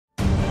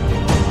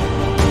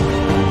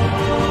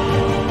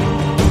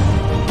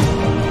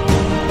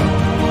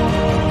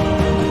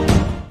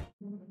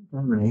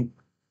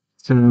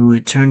So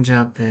it turns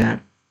out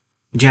that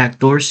Jack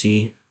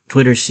Dorsey,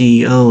 Twitter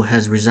CEO,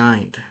 has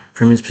resigned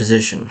from his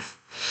position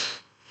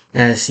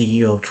as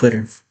CEO of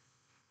Twitter.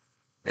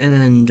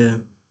 And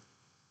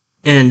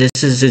and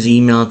this is his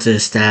email to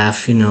his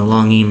staff,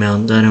 long email.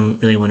 I don't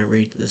really want to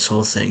read this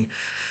whole thing,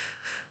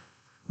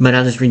 but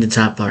I'll just read the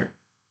top part.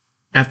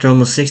 After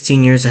almost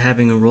 16 years of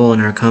having a role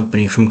in our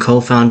company, from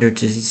co-founder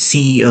to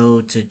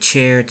CEO to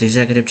chair to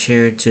executive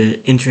chair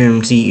to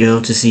interim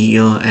CEO to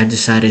CEO, I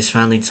decided it's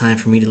finally time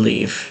for me to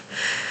leave.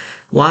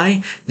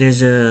 Why?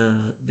 There's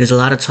a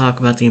lot of talk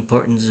about the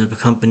importance of a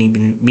company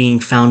being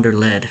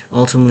founder-led.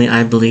 Ultimately,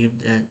 I believe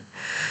that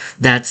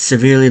that's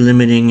severely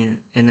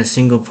limiting and a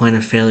single point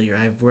of failure.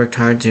 I've worked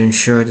hard to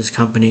ensure this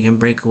company can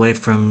break away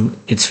from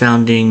its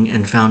founding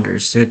and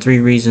founders. There are 3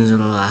 reasons,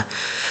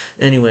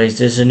 Anyways,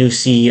 there's a new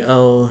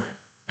CEO.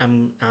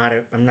 I'm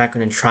not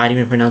going to try to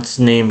even pronounce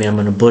his name, but I'm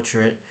going to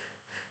butcher it.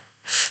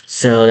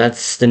 So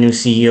that's the new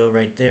CEO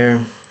right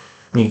there.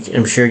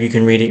 I'm sure you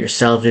can read it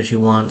yourself if you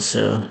want.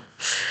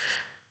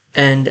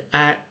 And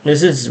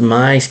this is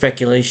my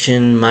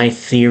speculation, my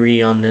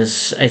theory on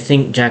this. I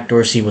think Jack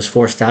Dorsey was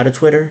forced out of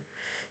Twitter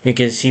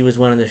because he was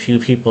one of the few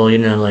people,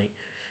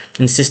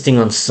 insisting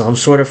on some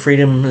sort of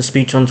freedom of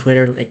speech on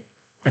Twitter, like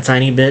a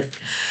tiny bit.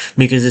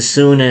 Because as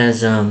soon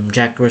as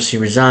Jack Dorsey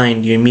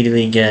resigned, you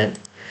immediately get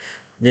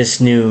this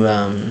new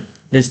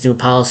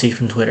policy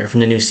from Twitter,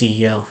 from the new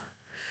CEO.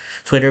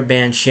 Twitter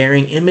banned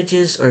sharing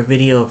images or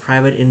video of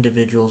private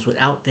individuals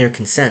without their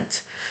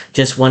consent.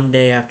 Just one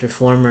day after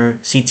former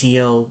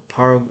CTO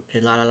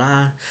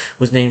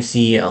was named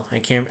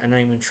CEO. I'm not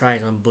even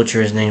trying to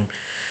butcher his name.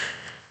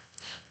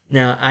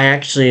 Now,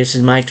 this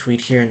is my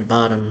tweet here in the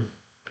bottom.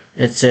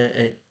 This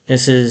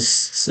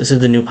is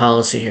the new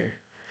policy here.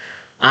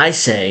 I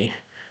say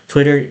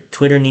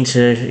Twitter needs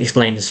to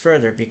explain this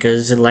further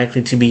because it's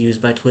likely to be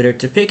used by Twitter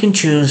to pick and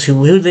choose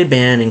who they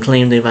ban and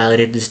claim they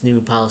violated this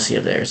new policy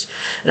of theirs.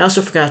 And I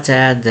also forgot to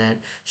add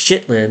that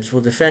shitlibs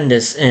will defend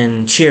this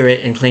and cheer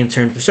it and claim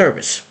terms of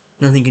service.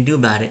 Nothing you can do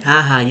about it.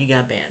 Haha, you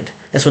got banned.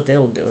 That's what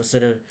they'll do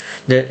instead of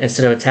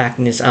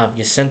attacking this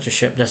obvious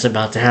censorship that's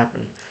about to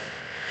happen.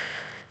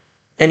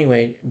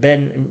 Anyway,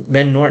 Ben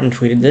Norton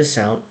tweeted this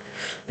out.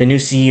 The new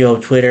CEO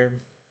of Twitter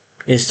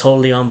is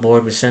totally on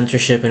board with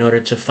censorship in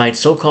order to fight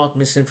so-called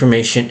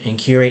misinformation and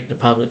curate the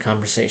public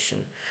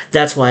conversation.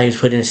 That's why he was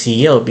put in as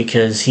CEO,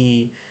 because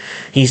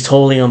he's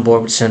totally on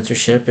board with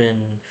censorship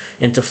and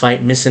to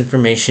fight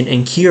misinformation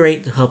and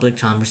curate the public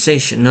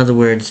conversation. In other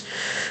words,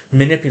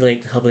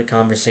 manipulate the public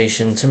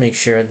conversation to make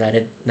sure that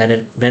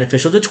it's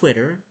beneficial to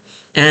Twitter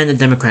and the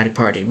Democratic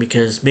Party,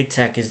 because big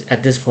tech is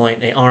at this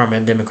point an arm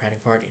of the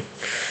Democratic Party.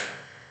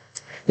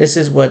 This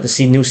is what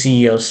the new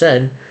CEO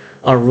said.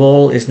 Our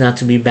role is not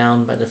to be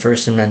bound by the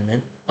First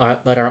Amendment,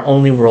 but our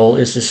only role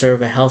is to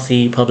serve a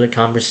healthy public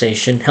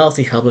conversation.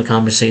 Healthy public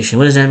conversation.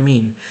 What does that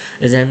mean?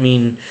 Does that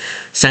mean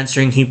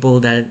censoring people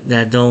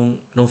that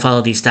don't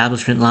follow the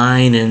establishment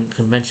line and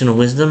conventional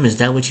wisdom? Is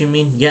that what you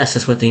mean? Yes,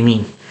 that's what they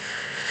mean.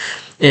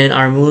 And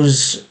our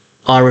moves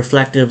are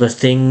reflective of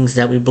things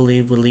that we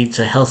believe will lead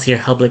to healthier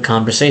public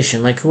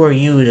conversation. Like, who are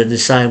you to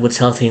decide what's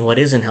healthy and what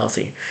isn't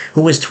healthy?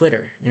 Who is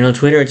Twitter?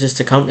 Twitter is just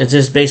it's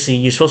just basically,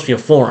 you're supposed to be a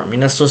forum. You're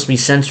not supposed to be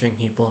censoring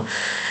people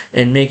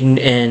and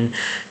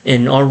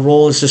and our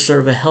role is to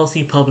serve a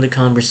healthy public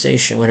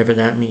conversation, whatever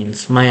that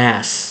means. My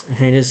ass.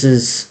 This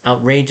is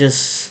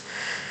outrageous.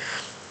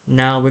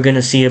 Now we're going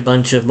to see a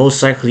bunch of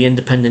most likely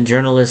independent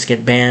journalists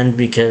get banned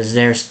because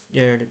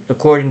they're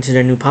according to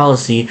their new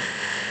policy,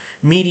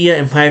 media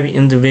and private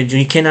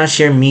individuals. You cannot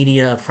share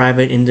media of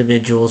private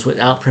individuals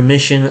without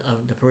permission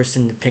of the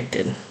person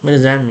depicted. What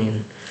does that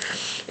mean?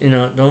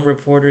 Don't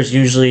reporters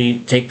usually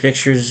take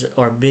pictures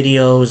or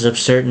videos of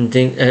certain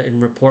things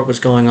and report what's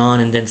going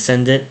on and then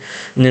send it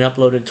and then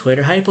upload it to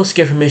Twitter? How are you supposed to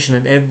get permission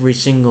of every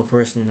single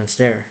person that's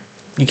there?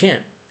 You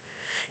can't.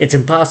 It's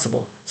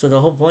impossible. So the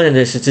whole point of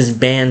this is just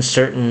ban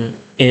certain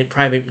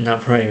independent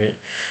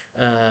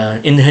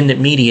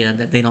media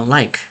that they don't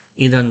like,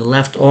 either on the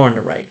left or on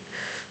the right.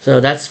 So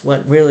that's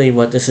what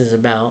this is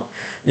about.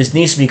 This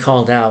needs to be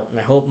called out, and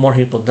I hope more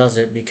people does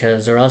it,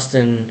 because or else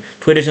then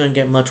Twitter's going to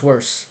get much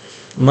worse.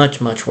 Much,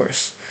 much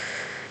worse.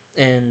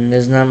 And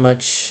there's not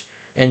much,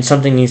 and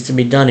something needs to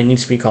be done. It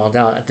needs to be called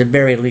out. At the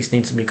very least,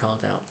 needs to be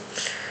called out.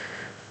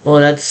 Well,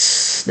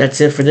 that's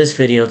it for this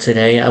video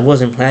today. I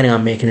wasn't planning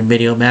on making a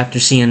video, but after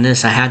seeing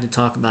this, I had to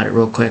talk about it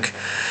real quick.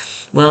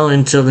 Well,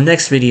 until the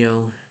next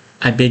video,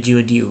 I bid you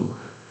adieu.